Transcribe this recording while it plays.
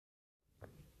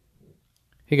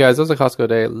Hey guys, it was a Costco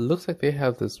today. It looks like they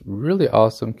have this really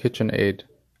awesome KitchenAid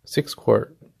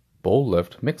 6-quart bowl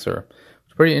lift mixer.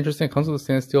 It's pretty interesting. It comes with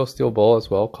a stainless steel bowl as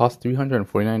well. Costs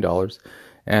 $349.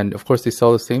 And of course, they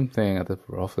sell the same thing at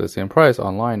roughly the same price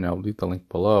online. I'll leave the link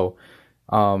below.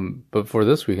 But for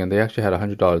this weekend, they actually had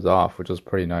 $100 off, which was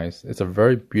pretty nice. It's a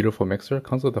very beautiful mixer. It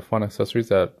comes with the fun accessories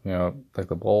that, like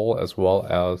the bowl as well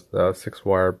as the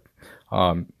 6-wire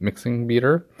mixing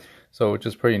beater. So which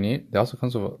is pretty neat. It also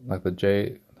comes with like the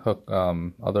J hook,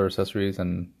 other accessories,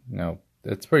 and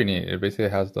it's pretty neat. It basically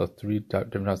has the three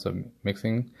different types of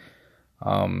mixing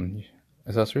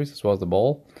accessories as well as the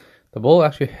bowl. The bowl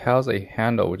actually has a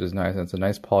handle, which is nice, and it's a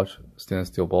nice polished stainless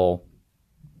steel bowl.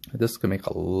 This can make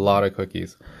a lot of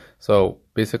cookies. So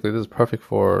basically, this is perfect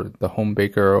for the home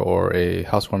baker or a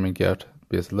housewarming gift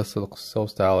because this looks so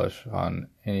stylish on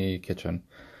any kitchen.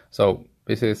 So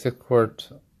basically, a 6-quart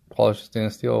polished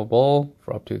stainless steel bowl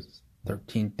for up to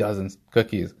 13 dozen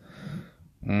cookies.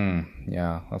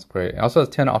 Yeah, that's great. It also has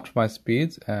 10 optimized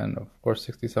speeds and of course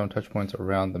 67 touch points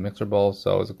around the mixer bowl,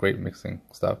 so it's a great mixing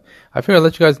stuff. I figured I'd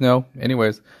let you guys know.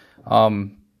 Anyways,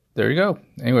 there you go.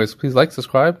 Anyways, please like,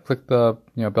 subscribe, click the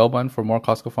bell button for more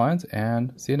Costco finds,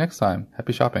 and see you next time.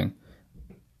 Happy shopping.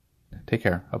 Take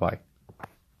care. Bye-bye.